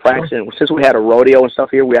 We were practicing since we had a rodeo and stuff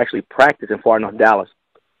here. We actually practiced in far north Dallas.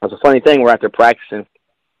 It's a funny thing. We're out there practicing,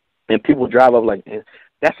 and people drive up like,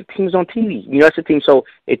 "That's the team's on TV." That's the team. So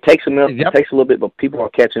it takes a minute. It takes a little bit, but people are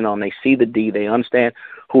catching on. They see the D. They understand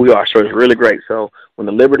who we are. So it's really great. So when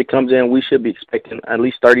the Liberty comes in, we should be expecting at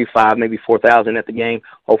least 35, maybe 4,000 at the game.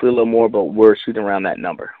 Hopefully a little more, but we're shooting around that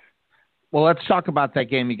number. Well, let's talk about that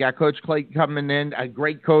game. You got Coach Clay coming in, a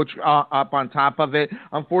great coach up on top of it.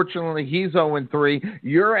 Unfortunately, he's 0-3.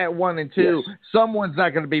 You're at 1-2. Yes. Someone's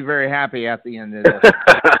not going to be very happy at the end of this.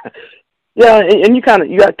 Yeah, and you got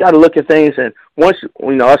to look at things, and once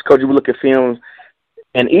us coaches, we look at films,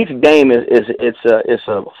 and each game it's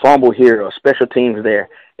a fumble here or special teams there.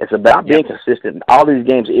 It's about being consistent. All these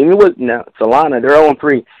games, even with Solana, they're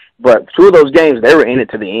 0-3. But two of those games, they were in it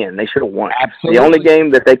to the end. They should have won. Absolutely. The only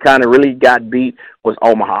game that they kind of really got beat was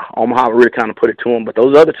Omaha. Omaha really kind of put it to them. But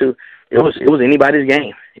those other two, it was anybody's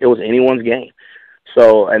game. It was anyone's game.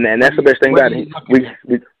 So, and that's the best thing about it.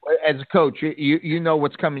 As a coach, you know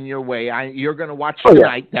what's coming your way. You're going to watch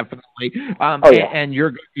tonight, definitely. And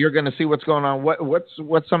you're going to see what's going on.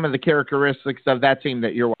 What's some of the characteristics of that team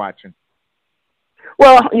that you're watching?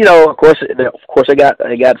 Well, of course, they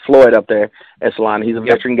got Floyd up there at Solana. He's a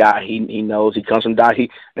veteran guy. He knows. He comes from Dodge.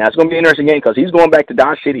 Now it's going to be an interesting game because he's going back to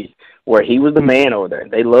Dodge City where he was the man over there.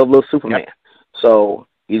 They love little Superman. Yep. So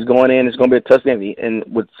he's going in. It's going to be a tough game. And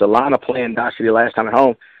with Solana playing Dodge City last time at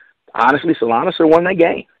home, honestly, Solana should have won that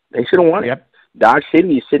game. They should have won it. Dodge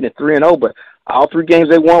City is sitting at 3-0, but all three games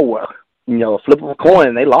they won were, a flip of a coin,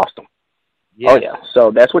 and they lost them. Yes. Oh, yeah.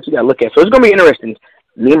 So that's what you got to look at. So it's going to be interesting.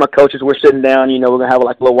 Me and my coaches, we're sitting down, we're going to have a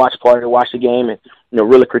little watch party to watch the game and,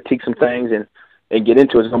 really critique some things and get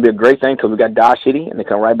into it. It's going to be a great thing because we got Dodge City and they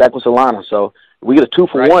come right back with Solana. So we get a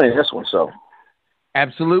 2-for-1 in this one. So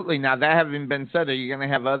absolutely. Now, that having been said, are you going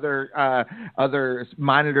to have other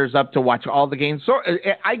monitors up to watch all the games? So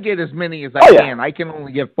I get as many as I can. I can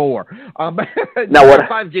only get 4. Now,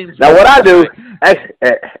 what I do,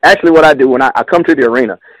 actually what I do when I come to the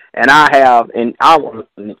arena, and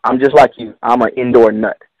I'm just like you. I'm an indoor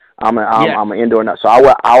nut. I'm an indoor nut. So I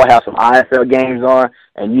will have some IFL games on,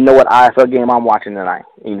 and you know what IFL game I'm watching tonight.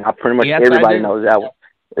 Pretty much everybody knows that one.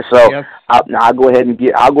 So I'll go ahead and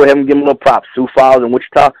give them a little props. Sioux Falls and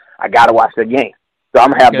Wichita, I gotta watch that game. So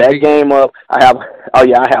I'm gonna have that game up. I have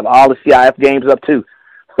all the CIF games up too.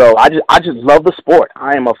 So I just love the sport.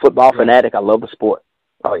 I am a football fanatic. I love the sport.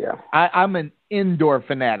 Oh yeah. I'm an indoor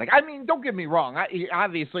fanatic. I mean, don't get me wrong.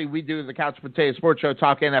 Obviously, we do the Couch Potato Sports Show,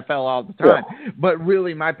 talk NFL all the time. Yeah. But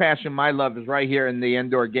really, my passion, my love is right here in the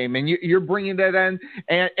indoor game. And you're bringing that in.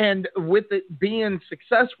 And with it being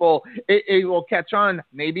successful, it will catch on.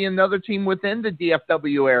 Maybe another team within the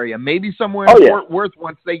DFW area. Maybe somewhere in Fort Worth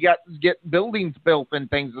once they get buildings built and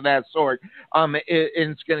things of that sort.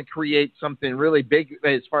 It's going to create something really big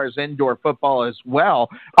as far as indoor football as well.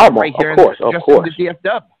 Right here in the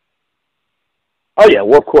DFW. Oh yeah,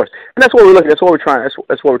 well of course, and that's what we're looking. That's what we're trying. That's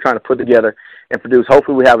what we're trying to put together and produce.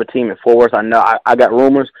 Hopefully, we have a team in Fort Worth. I know I got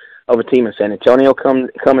rumors of a team in San Antonio coming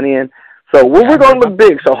in. So we're going to look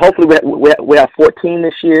big. So hopefully, we have 14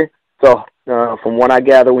 this year. So from what I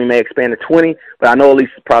gather, we may expand to 20, but I know at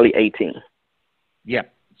least probably 18. Yeah.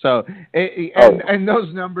 So, and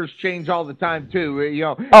those numbers change all the time too.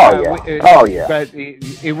 But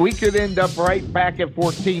if we could end up right back at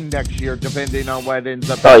 14 next year, depending on what ends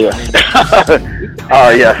up happening. Oh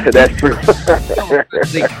yeah, that's true.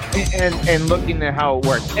 and looking at how it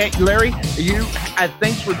works. Hey, Larry,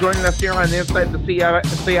 thanks for joining us here on Inside the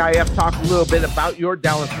CIF. Talk a little bit about your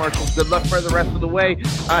Dallas Marshals. Good luck for the rest of the way.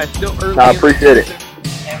 Still early. I appreciate it.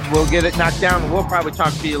 And we'll get it knocked down. We'll probably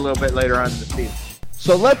talk to you a little bit later on in the season.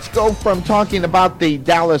 So let's go from talking about the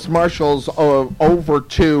Dallas Marshals over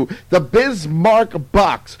to the Bismarck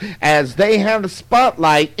Bucks as they had a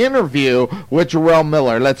spotlight interview with Jarrell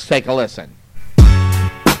Miller. Let's take a listen.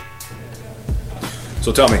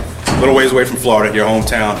 So tell me, a little ways away from Florida, your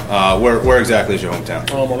hometown. Where exactly is your hometown?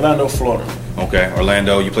 Orlando, Florida. Okay,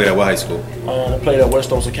 Orlando. You played at what high school? I played at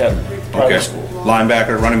West Oaks Academy, private school.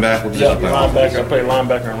 Linebacker, running back? What position you play? Linebacker. I played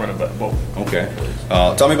linebacker and running back, both. Okay.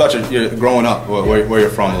 Tell me about your growing up, where you're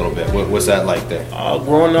from a little bit. What's that like there?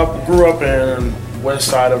 Grew up in west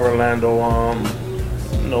side of Orlando.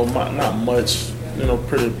 Not much,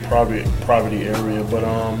 pretty poverty area, but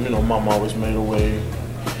my mom always made a way.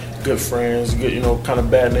 Good friends, good, kind of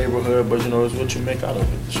bad neighborhood, but it's what you make out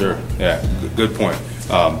of it. Sure. Yeah. Good point.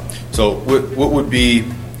 So what would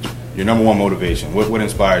be your number one motivation? What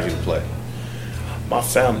inspires you to play? My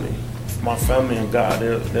family and God,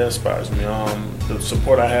 that inspires me. The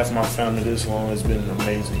support I have from my family this long has been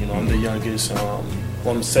amazing. I'm the youngest, I'm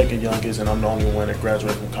the second youngest, and I'm the only one that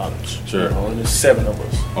graduated from college. Sure. And there's 7 of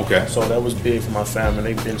us. Okay. So that was big for my family.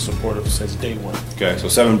 They've been supportive since day one. Okay, so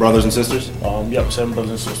 7 brothers and sisters? Yep, 7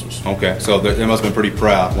 brothers and sisters. Okay, so they must have been pretty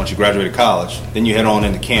proud once you graduated college. Then you head on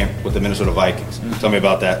into camp with the Minnesota Vikings. Mm-hmm. Tell me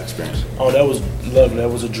about that experience. Oh, that was lovely. That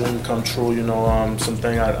was a dream come true.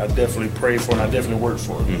 Something I definitely prayed for and I definitely worked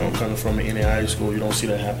for. Mm-hmm. Coming from an NAIA school, you don't see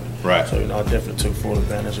that happen. Right. So, I definitely took full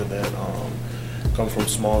advantage of that. Come from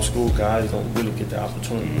small school, guys don't really get the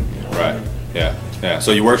opportunity. Right. Yeah.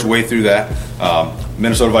 So you worked your way through that.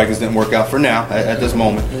 Minnesota Vikings didn't work out for now at this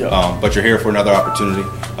moment, but you're here for another opportunity.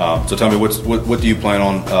 So tell me, what do you plan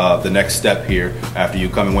on the next step here after you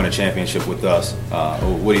come and win a championship with us?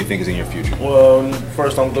 What do you think is in your future? Well,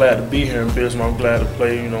 first I'm glad to be here in Bismarck. I'm glad to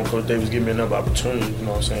play. Coach Davis gave me another opportunity.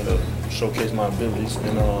 To showcase my abilities.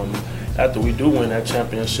 And after we do win that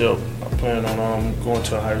championship, I plan on going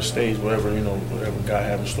to a higher stage, whatever God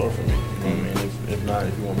have in store for me. If not,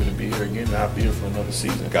 if you want me to be here again, I'll be here for another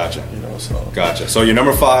season. Gotcha. Gotcha. So you're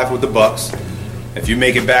number 5 with the Bucks. If you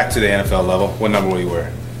make it back to the NFL level, what number will you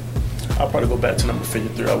wear? I'll probably go back to number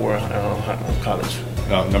 53. I wore in college.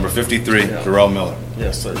 Number 53, Jarrell Miller.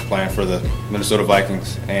 Yes, sir. Playing for the Minnesota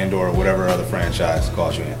Vikings and/or whatever other franchise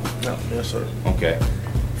calls you in. No, yes, sir. Okay.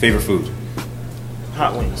 Favorite food?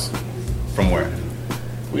 Hot wings. From where?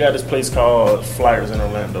 We got this place called Flyers in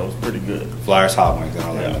Orlando. It's pretty good. Flyers Hot Wings in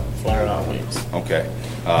Orlando. Yeah, Flyer Hot Wings. Okay.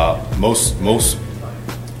 Most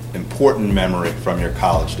important memory from your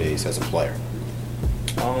college days as a player?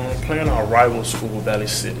 Playing our rival school, Valley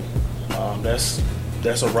City. That's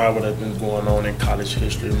a rival that's been going on in college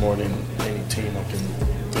history more than any team I can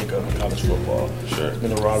think of in college football. Sure. It's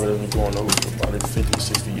been a rival that's been going on for probably 50,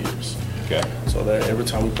 60 years. Okay. So that every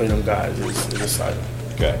time we play them guys, it's exciting.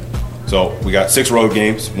 Okay. So we got 6 road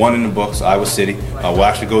games, 1 in the books, Iowa City. We'll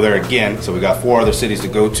actually go there again, so we got 4 other cities to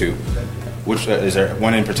go to. Which is there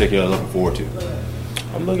one in particular you're looking forward to?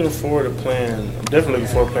 I'm definitely looking forward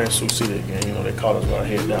to playing Sioux City again. They caught us with our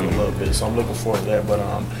head down a little bit, so I'm looking forward to that. But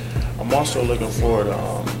I'm also looking forward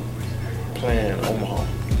to playing Omaha.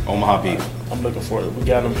 Omaha beat. I'm looking forward. We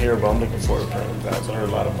got them here, but I'm looking forward to playing them guys. I heard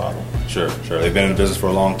a lot about them. Sure. They've been in the business for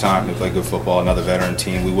a long time. They play good football. Another veteran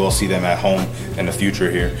team. We will see them at home in the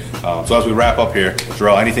future here. So as we wrap up here,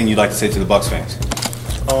 Jarrell, anything you'd like to say to the Bucs fans?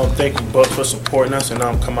 Thank you, Bucs, for supporting us, and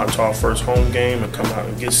come out to our first home game and come out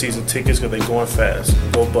and get season tickets because they're going fast.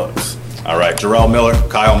 Go Bucs. All right, Jarrell Miller,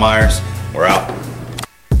 Kyle Myers, we're out.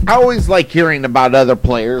 I always like hearing about other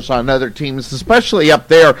players on other teams, especially up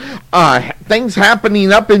there. Things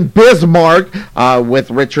happening up in Bismarck with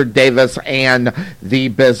Richard Davis and the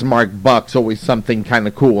Bismarck Bucks. Always something kind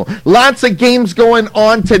of cool. Lots of games going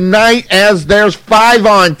on tonight as there's 5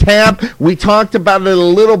 on tap. We talked about it a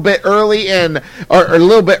little bit earlier,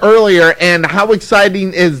 and how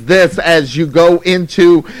exciting is this as you go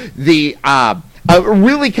into the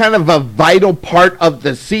really kind of a vital part of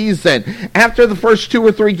the season. After the first 2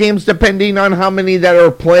 or 3 games, depending on how many that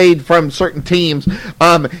are played from certain teams,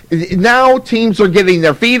 now teams are getting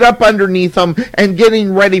their feet up underneath them and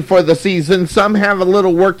getting ready for the season. Some have a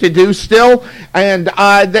little work to do still, and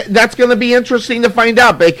that's going to be interesting to find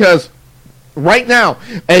out, because right now,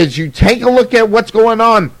 as you take a look at what's going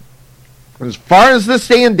on, as far as the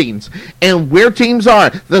standings and where teams are,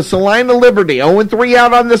 the Salina Liberty 0-3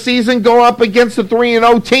 out on the season go up against the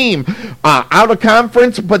 3-0 team. out of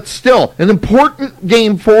conference, but still an important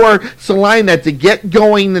game for Salina to get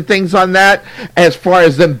going and things on that. As far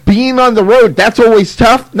as them being on the road, that's always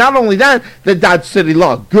tough. Not only that, the Dodge City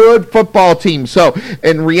Law, good football team. So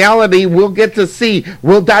in reality, we'll get to see,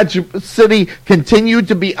 will Dodge City continue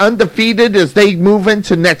to be undefeated as they move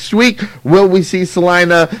into next week? Will we see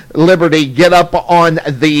Salina Liberty get up on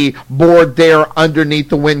the board there underneath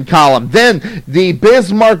the win column? Then the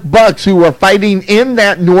Bismarck Bucks, who are fighting in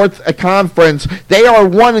that North Conference, they are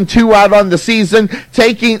 1-2 out on the season,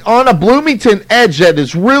 taking on a Bloomington Edge that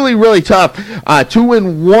is really, really tough.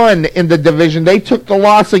 2-1 in the division. They took the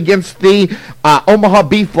loss against the Omaha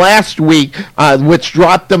Beef last week, which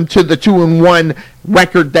dropped them to the 2-1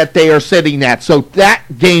 record that they are sitting at. So that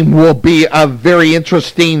game will be a very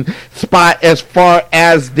interesting spot as far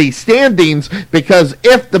as the standings, because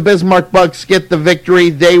if the Bismarck Bucks get the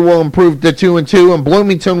victory, they will improve to 2-2, and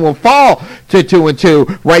Bloomington will fall to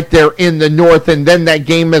 2-2 right there in the north. And then that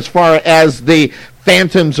game, as far as the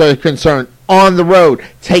Phantoms are concerned, on the road,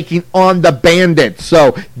 taking on the Bandits.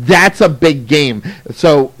 So that's a big game.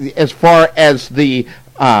 So as far as the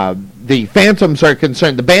Phantoms are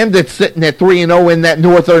concerned, the Bandits sitting at 3-0 in that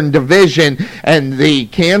Northern Division, and the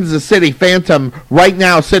Kansas City Phantom right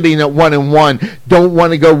now sitting at 1-1. Don't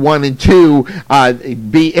want to go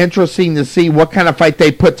 1-2. Be interesting to see what kind of fight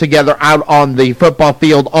they put together out on the football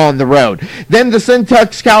field on the road. Then the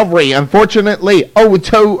Centux Cavalry, unfortunately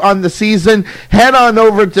 0-2 on the season, head on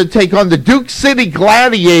over to take on the Duke City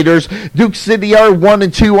Gladiators. Duke City are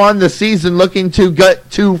 1-2 on the season, looking to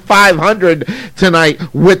get to 500 tonight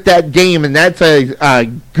with that game, and that's a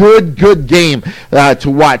good game to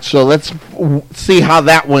watch. So let's see how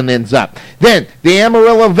that one ends up. Then the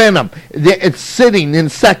Amarillo Venom, it's sitting in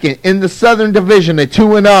second in the Southern Division at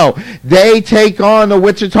 2-0. They take on a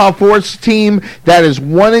Wichita Force team that is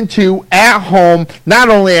 1-2 at home. Not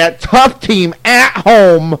only a tough team at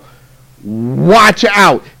home, watch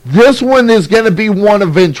out. This one is going to be one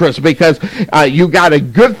of interest, because you got a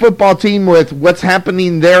good football team with what's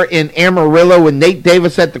happening there in Amarillo and Nate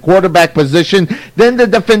Davis at the quarterback position. Then the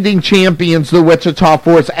defending champions, the Wichita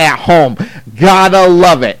Force, at home. Gotta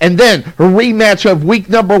love it. And then a rematch of week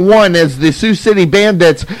number 1 as the Sioux City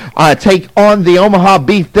Bandits take on the Omaha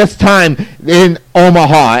Beef, this time in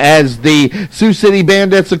Omaha, as the Sioux City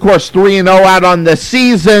Bandits, of course, 3-0 out on the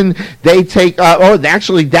season. They take,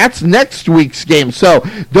 actually, that's next week's game. So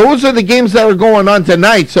those are the games that are going on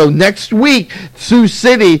tonight. So next week, Sioux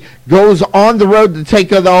City goes on the road to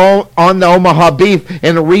take on the Omaha Beef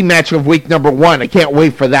in a rematch of week number 1. I can't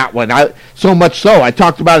wait for that one. So much so, I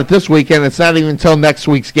talked about it this weekend. It's not even until next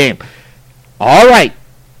week's game. All right,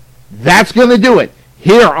 that's going to do it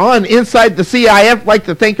here on Inside the CIF. I'd like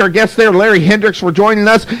to thank our guest there, Larry Hendrix, for joining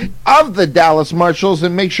us of the Dallas Marshals,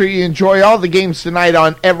 and make sure you enjoy all the games tonight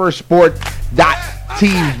on eversport.tv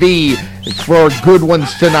for good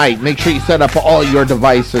ones tonight. Make sure you set up all your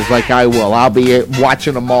devices like I will. I'll be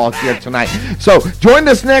watching them all here tonight. So join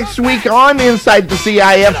us next week on Inside the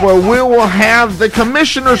CIF, where we will have the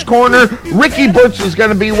Commissioner's Corner. Ricky Birch is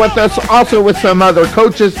going to be with us, also with some other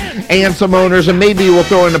coaches and some owners, and maybe we'll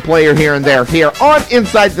throw in a player here and there here on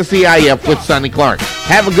Inside the CIF with Sonny Clark.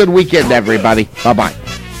 Have a good weekend, everybody. Bye-bye.